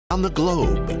On the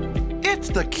globe.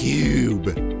 It's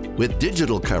theCUBE, with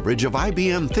digital coverage of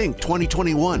IBM Think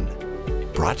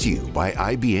 2021. Brought to you by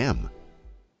IBM.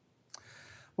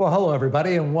 Well, hello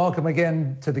everybody, and welcome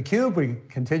again to theCUBE. We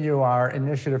continue our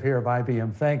initiative here of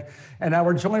IBM Think, and now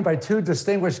we're joined by two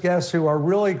distinguished guests who are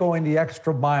really going the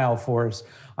extra mile for us,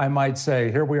 I might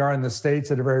say. Here we are in the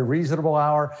States at a very reasonable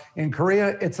hour. In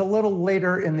Korea, it's a little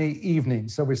later in the evening,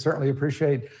 so we certainly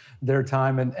appreciate their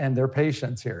time and their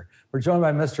patience here. We're joined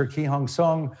by Mr. Khee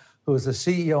who is the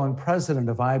CEO and president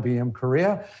of IBM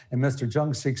Korea, and Mr.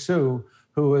 Jung Sik Suh,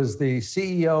 who is the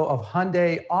CEO of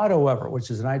Hyundai Autoever, which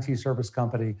is an IT service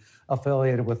company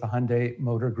affiliated with the Hyundai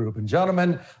Motor Group. And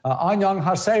gentlemen,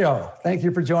 annyeonghaseyo. Thank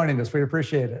you for joining us. We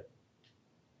appreciate it.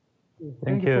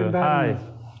 Thank you. Hi.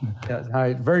 Yeah,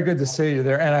 hi. Very good to see you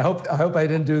there. And I hope I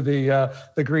didn't do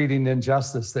the greeting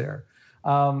injustice there.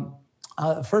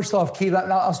 First off, Khee,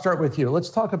 I'll start with you. Let's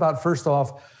talk about, first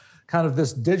off, kind of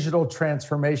this digital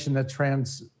transformation that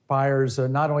transpires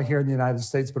not only here in the United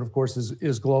States, but of course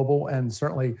is global, and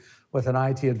certainly with an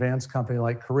IT advanced company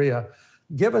like Korea.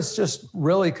 Give us just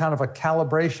really kind of a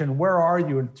calibration. Where are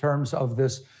you in terms of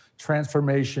this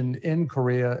transformation in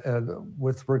Korea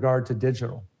with regard to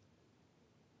digital?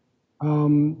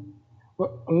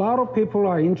 Well, a lot of people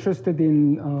are interested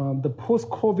in the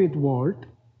post-COVID world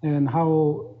and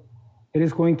how it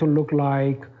is going to look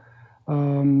like,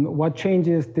 what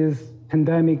changes this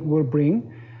pandemic will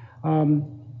bring.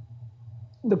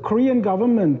 The Korean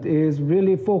government is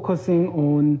really focusing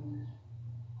on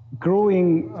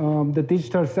growing the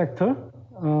digital sector,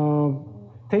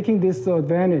 taking this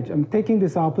advantage and taking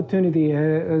this opportunity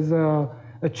as a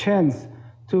chance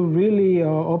to really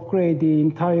upgrade the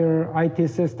entire IT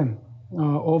system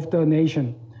of the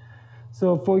nation.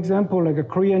 So for example, like a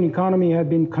Korean economy had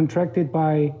been contracted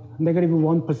by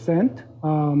 -1%,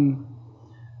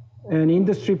 and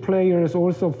industry players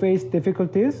also face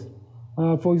difficulties.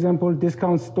 For example,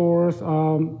 discount stores,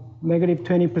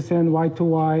 -20%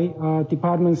 Y2Y,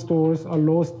 department stores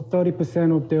lost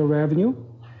 30% of their revenue.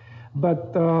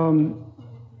 But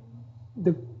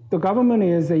the government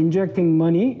is injecting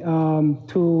money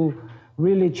to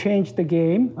really change the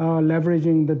game,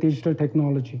 leveraging the digital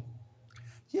technology.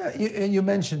 Yeah, you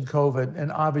mentioned COVID, and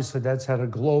obviously that's had a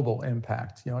global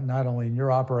impact, not only in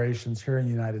your operations here in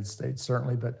the United States,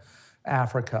 certainly, but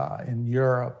Africa, in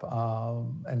Europe,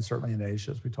 and certainly in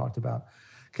Asia, as we talked about.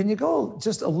 Can you go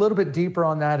just a little bit deeper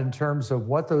on that in terms of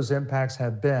what those impacts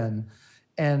have been,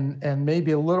 and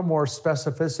maybe a little more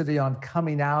specificity on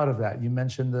coming out of that? You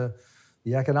mentioned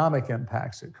the economic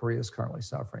impacts that Korea is currently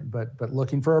suffering, but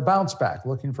looking for a bounce back,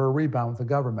 looking for a rebound with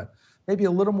the government. Maybe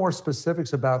a little more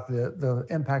specifics about the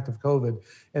impact of COVID.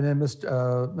 And then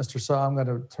Mr. Suh, I'm going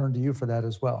to turn to you for that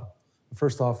as well.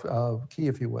 First off, Khee,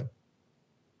 if you would.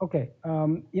 Okay.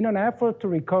 In an effort to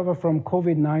recover from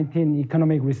COVID-19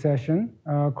 economic recession,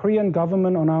 Korean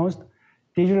government announced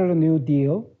Digital New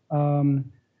Deal,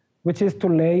 which is to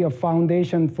lay a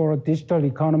foundation for a digital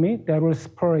economy that will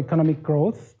spur economic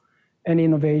growth and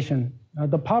innovation.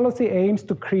 The policy aims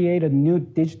to create a new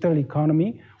digital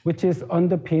economy, which is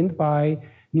underpinned by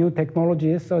new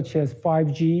technologies such as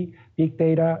 5G, big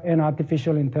data, and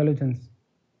artificial intelligence.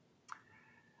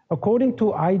 According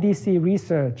to IDC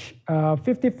research,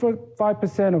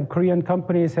 55% of Korean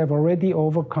companies have already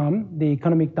overcome the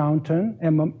economic downturn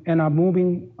and are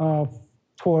moving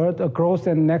toward a growth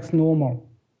and next normal.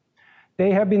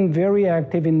 They have been very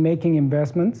active in making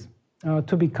investments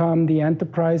to become the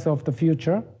enterprise of the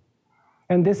future.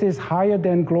 And this is higher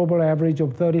than global average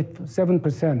of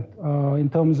 37% in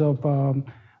terms of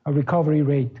a recovery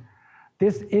rate.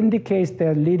 This indicates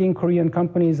that leading Korean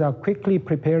companies are quickly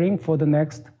preparing for the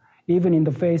next, even in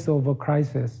the face of a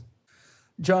crisis.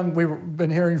 Jung, we've been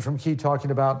hearing from Khee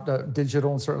talking about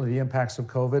digital and certainly the impacts of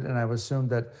COVID, and I would assume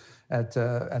that at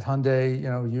Hyundai,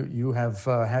 you have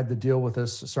had to deal with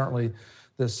this, certainly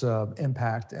this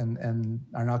impact, and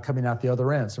are now coming out the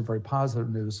other end. Some very positive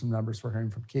news, some numbers we're hearing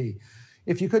from Khee.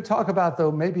 If you could talk about,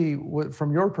 though, maybe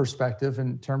from your perspective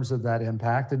in terms of that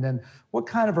impact, and then what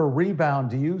kind of a rebound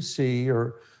do you see,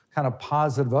 or kind of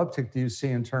positive uptick do you see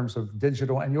in terms of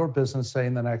digital and your business, say,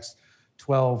 in the next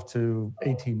 12 to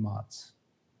 18 months?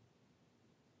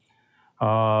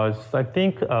 So I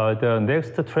think the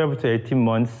next 12 to 18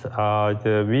 months,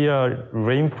 we are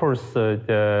reinforce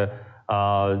the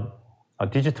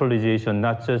digitalization,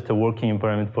 not just the working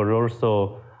environment, but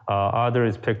also other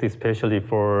aspects, especially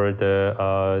for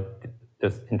the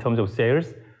in terms of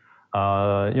sales.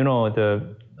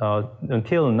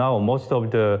 Until now, most of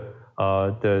the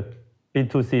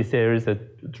B2C sales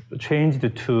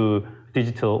changed to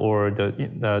digital or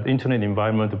the internet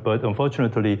environment, but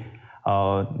unfortunately,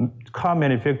 car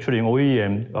manufacturing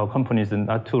OEM companies are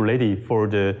not too ready for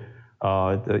the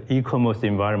e-commerce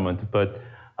environment, but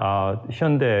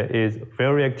Hyundai is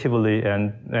very actively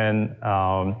and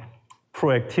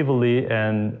proactively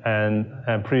and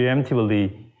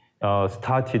preemptively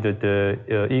started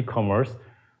the e-commerce.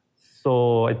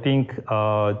 So I think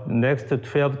next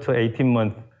 12 to 18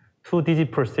 months,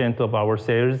 2-digit% of our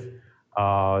sales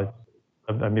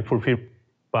fulfilled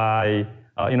by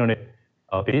internet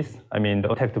base.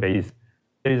 the tech base.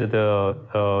 It is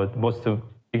the most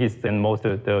biggest and most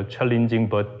challenging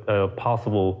but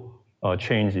possible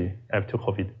change after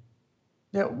COVID.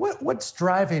 Yeah, what's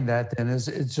driving that then? Is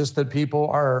it's just that people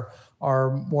are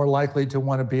more likely to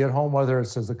want to be at home, whether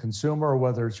it's as a consumer or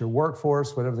whether it's your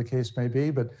workforce, whatever the case may be.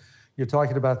 But you're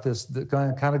talking about this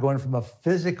kind of going from a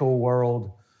physical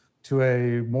world to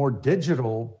a more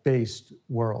digital-based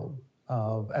world,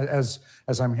 as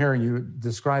I'm hearing you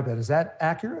describe it. Is that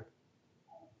accurate?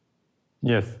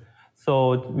 Yes.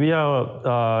 So we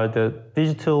are the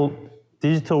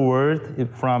digital world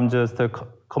from just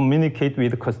communicate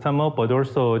with the customer, but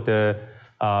also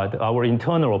our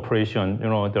internal operation.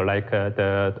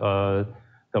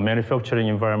 The manufacturing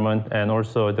environment and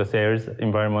also the sales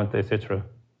environment, etc.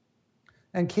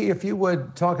 And Khee, if you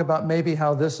would talk about maybe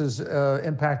how this is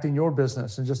impacting your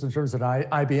business, and just in terms of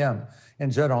IBM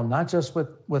in general, not just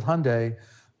with Hyundai,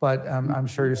 but I'm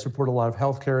sure you support a lot of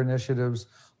healthcare initiatives,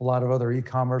 a lot of other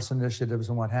e-commerce initiatives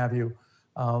and what have you.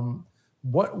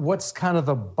 What's kind of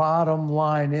the bottom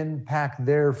line impact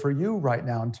there for you right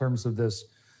now in terms of this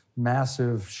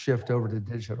massive shift over to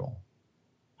digital?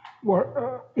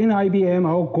 Well, in IBM,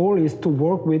 our goal is to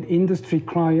work with industry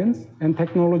clients and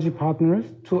technology partners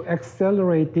to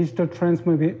accelerate digital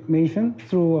transformation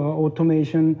through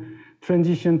automation,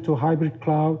 transition to hybrid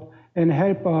cloud, and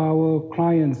help our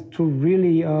clients to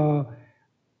really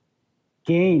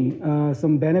gain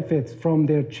some benefits from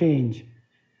their change.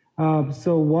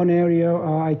 So one area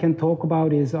I can talk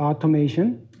about is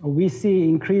automation. We see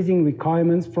increasing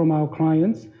requirements from our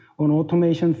clients on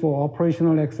automation for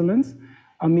operational excellence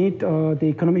amid the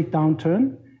economic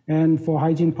downturn and for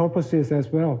hygiene purposes as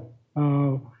well.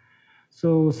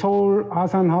 So Seoul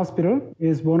Asan Hospital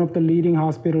is one of the leading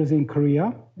hospitals in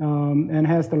Korea and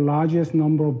has the largest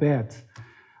number of beds.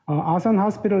 Asan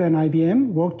Hospital and IBM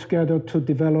work together to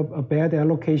develop a bed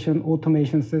allocation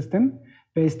automation system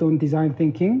based on design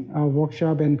thinking,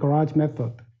 workshop, and garage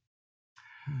method.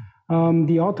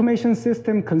 The automation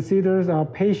system considers our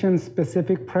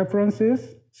patient-specific preferences,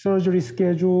 surgery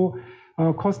schedule,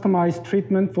 customized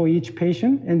treatment for each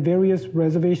patient, and various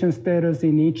reservation status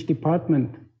in each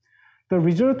department. The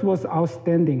result was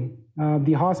outstanding.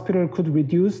 The hospital could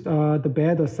reduce the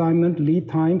bed assignment lead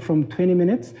time from 20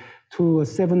 minutes to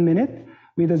 7 minutes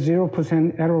with a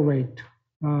 0% error rate.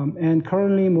 And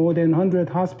currently more than 100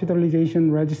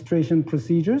 hospitalization registration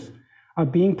procedures are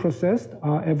being processed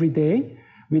every day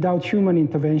without human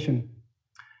intervention.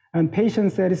 And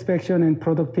patient satisfaction and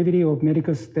productivity of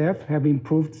medical staff have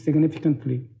improved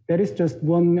significantly. That is just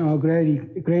one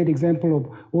great example of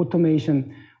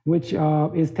automation, which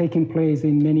is taking place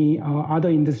in many other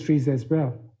industries as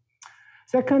well.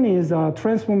 Second is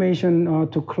transformation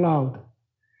to cloud.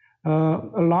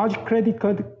 A large credit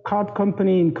card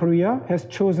company in Korea has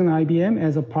chosen IBM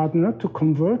as a partner to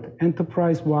convert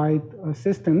enterprise-wide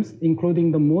systems,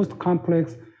 including the most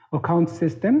complex account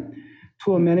system,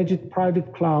 to a managed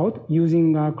private cloud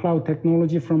using cloud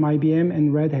technology from IBM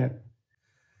and Red Hat.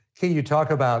 Khee, you talk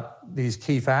about these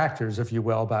key factors, if you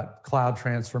will, about cloud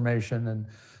transformation and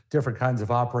different kinds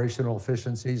of operational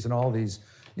efficiencies and all these,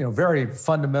 very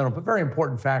fundamental but very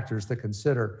important factors to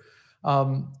consider.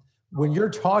 When you're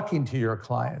talking to your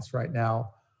clients right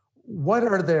now, what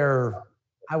are their,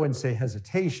 I wouldn't say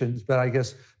hesitations, but I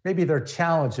guess maybe their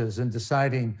challenges in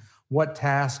deciding what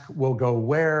task will go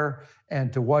where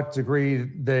and to what degree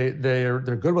they're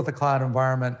good with the cloud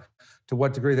environment, to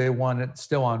what degree they want it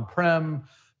still on-prem,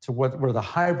 to where the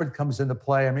hybrid comes into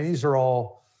play? I mean, these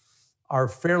are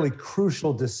fairly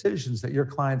crucial decisions that your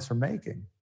clients are making.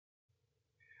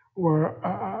 Well,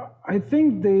 I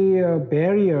think the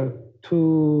barrier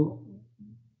to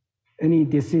any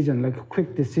decision, like a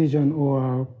quick decision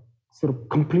or sort of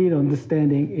complete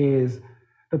understanding, is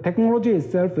the technology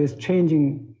itself is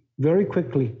changing very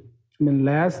quickly. I mean,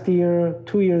 last year,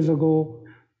 2 years ago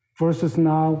versus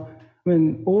now,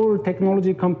 when all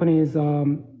technology companies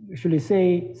actually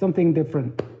say something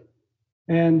different.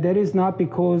 And that is not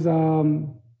because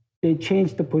they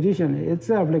changed the position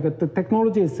itself, like the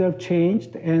technology itself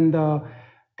changed, and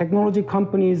technology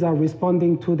companies are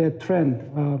responding to that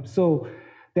trend. So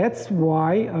That's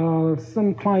why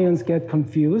some clients get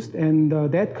confused, and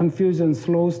that confusion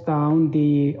slows down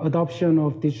the adoption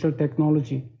of digital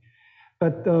technology.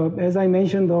 But as I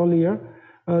mentioned earlier,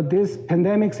 this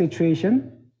pandemic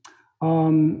situation,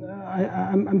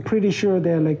 I'm pretty sure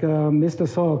that Mr.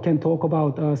 Suh can talk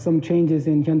about some changes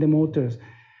in Hyundai Motors.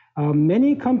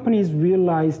 Many companies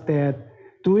realize that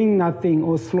doing nothing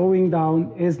or slowing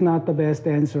down is not the best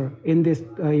answer in this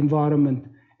environment.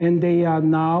 And they are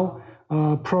now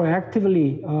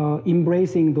proactively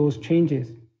embracing those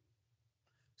changes.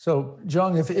 So,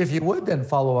 Jung, if you would then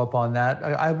follow up on that,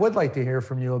 I would like to hear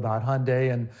from you about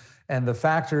Hyundai and the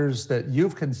factors that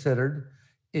you've considered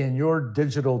in your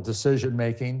digital decision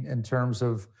making in terms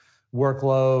of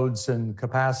workloads and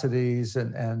capacities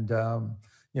and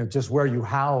just where you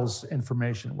house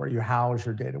information, where you house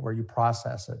your data, where you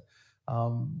process it.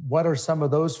 What are some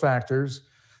of those factors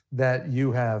that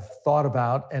you have thought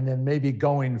about, and then maybe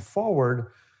going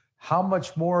forward, how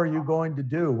much more are you going to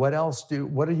do? What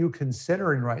are you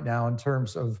considering right now in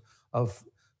terms of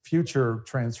future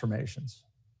transformations?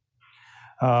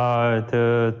 I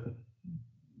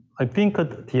think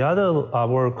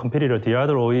our competitor, the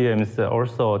other OEMs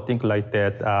also think like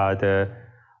that.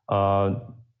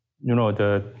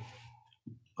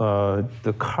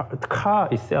 The car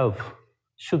itself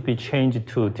should be changed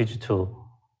to digital.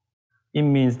 It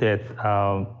means that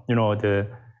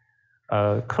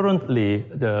currently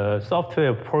the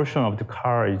software portion of the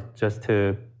car is just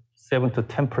 7 to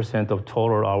 10% of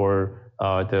total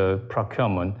the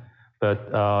procurement, but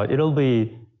it'll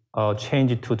be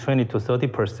changed to 20 to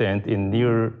 30% in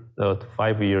near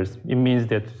 5 years. It means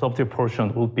that software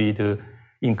portion will be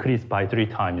increased by 3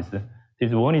 times. That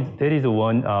is one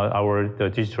the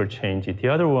digital change. The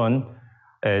other one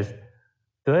is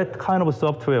that kind of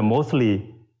software mostly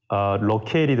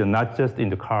located not just in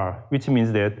the car, which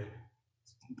means that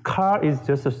car is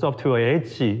just a software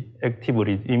edge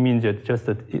activity. It means that just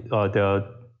the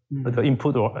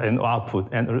input and output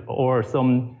or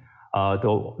some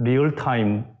the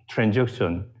real-time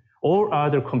transaction or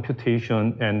other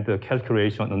computation and the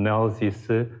calculation, analysis,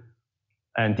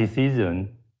 and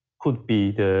decision could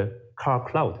be the car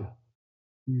cloud.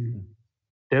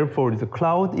 Therefore, the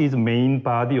cloud is the main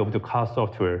body of the car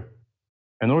software.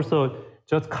 And also,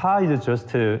 just car is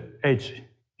just edge.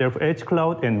 Therefore, edge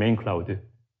cloud and main cloud.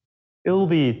 It will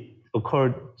be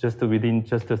occurred just within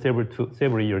just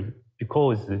several years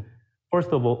because,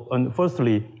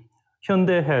 firstly,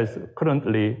 Hyundai has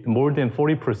currently more than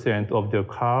 40% of the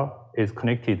car is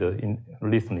connected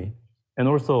recently. And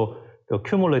also,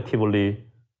 cumulatively,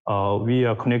 we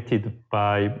are connected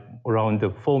by around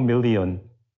 4 million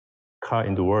car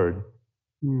in the world.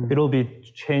 It will be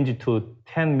changed to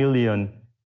 10 million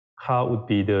car would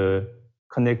be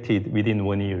connected within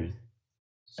 1 year.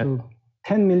 So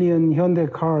 10 million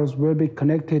Hyundai cars will be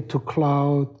connected to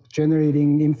cloud,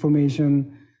 generating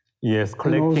information. Yes,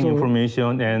 collecting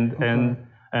information,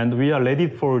 and we are ready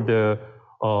for the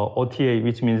OTA,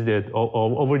 which means that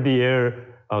over-the-air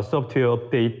software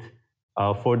update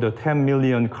for the 10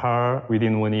 million car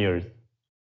within 1 year.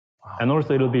 Wow. And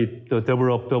also it will be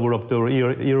double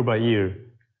year by year.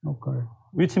 Okay.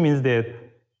 Which means that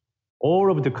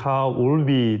all of the car will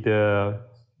be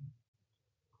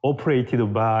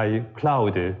operated by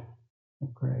cloud.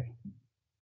 Okay.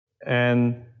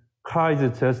 And car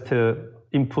is just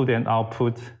input and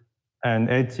output and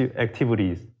edge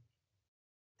activities.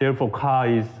 Therefore, car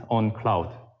is on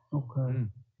cloud. Okay.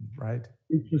 Right.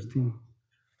 Interesting.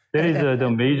 That is the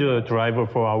major driver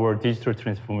for our digital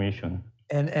transformation.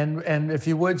 And if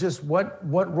you would, just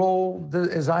what role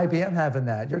does IBM have in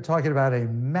that? You're talking about a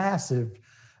massive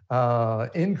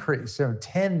increase. So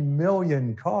 10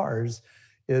 million cars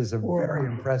is a very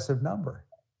impressive number.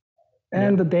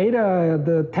 And the data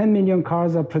the 10 million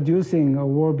cars are producing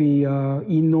will be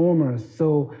enormous.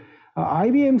 So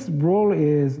IBM's role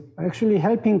is actually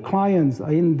helping clients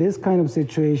in this kind of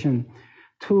situation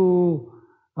to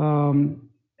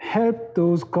help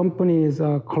those companies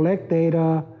collect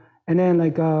data and then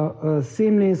a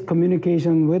seamless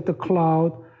communication with the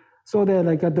cloud so that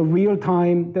at the real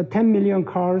time, the 10 million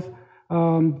cars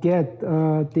get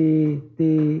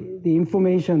the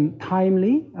information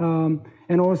timely.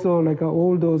 And also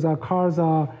all those cars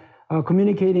are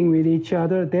communicating with each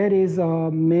other. That is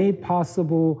made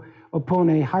possible upon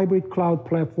a hybrid cloud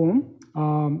platform.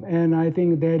 And I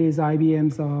think that is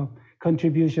IBM's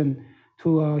contribution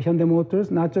to Hyundai Motors,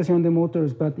 not just Hyundai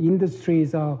Motors, but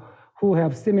industries who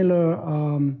have similar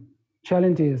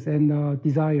challenges and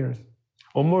desires.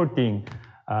 One more thing,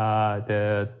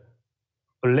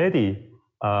 already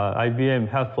IBM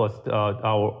helped us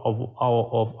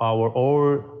our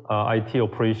all IT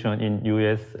operation in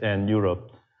US and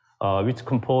Europe, which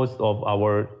composed of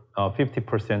our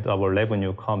 50% of our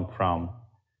revenue come from.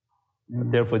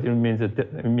 Therefore, it means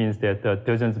that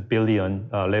dozens of billion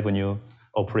revenue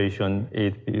operation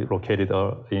is located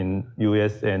in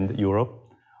US and Europe.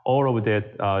 All of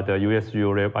that, the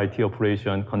US-Europe IT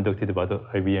operation conducted by the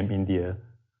IBM India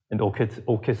and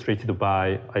orchestrated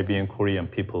by IBM Korean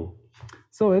people.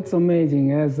 So it's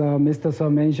amazing, as Mr. Suh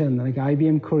mentioned, like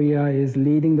IBM Korea is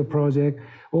leading the project.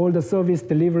 All the service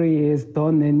delivery is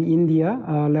done in India,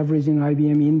 leveraging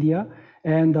IBM India.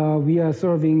 And we are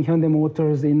serving Hyundai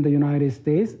Motors in the United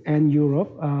States and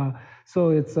Europe. So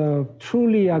it's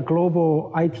truly a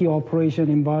global IT operation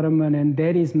environment, and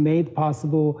that is made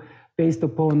possible based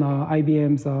upon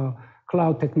IBM's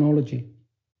cloud technology.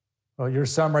 Well, your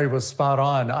summary was spot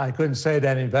on. I couldn't say it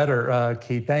any better,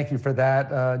 Khee. Thank you for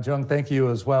that. Jung, thank you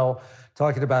as well,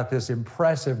 talking about this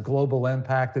impressive global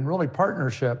impact and really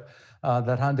partnership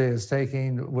that Hyundai is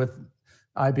taking with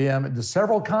IBM into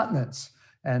several continents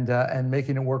and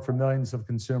making it work for millions of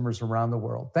consumers around the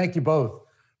world. Thank you both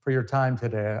for your time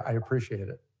today. I appreciate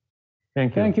it.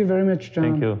 Thank you. Thank you very much, John.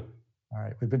 Thank you. All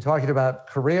right, we've been talking about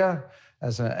Korea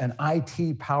as an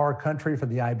IT power country from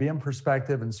the IBM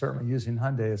perspective, and certainly using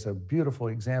Hyundai as a beautiful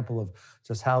example of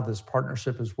just how this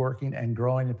partnership is working and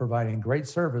growing and providing great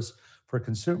service for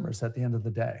consumers at the end of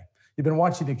the day. You've been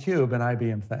watching theCUBE and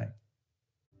IBM Think.